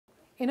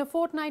In a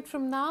fortnight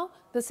from now,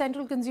 the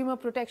Central Consumer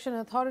Protection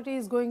Authority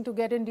is going to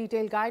get in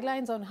detailed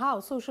guidelines on how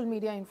social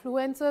media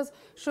influencers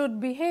should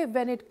behave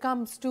when it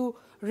comes to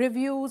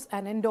reviews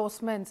and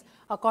endorsements.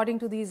 According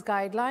to these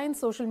guidelines,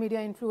 social media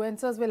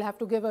influencers will have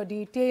to give a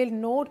detailed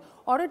note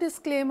or a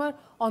disclaimer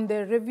on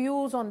their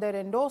reviews, on their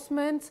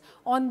endorsements,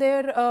 on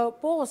their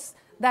posts,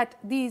 that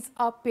these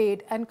are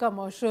paid and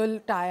commercial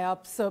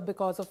tie-ups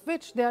because of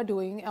which they are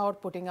doing or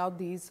putting out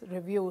these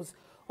reviews.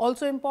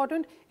 Also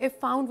important, if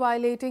found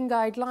violating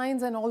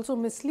guidelines and also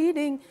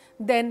misleading,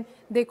 then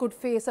they could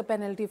face a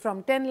penalty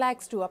from 10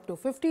 lakhs to up to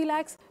 50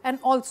 lakhs and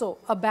also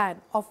a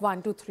ban of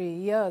 1 to 3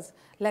 years.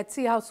 Let's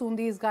see how soon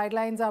these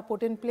guidelines are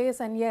put in place,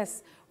 and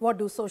yes, what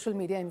do social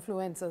media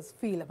influencers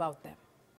feel about them?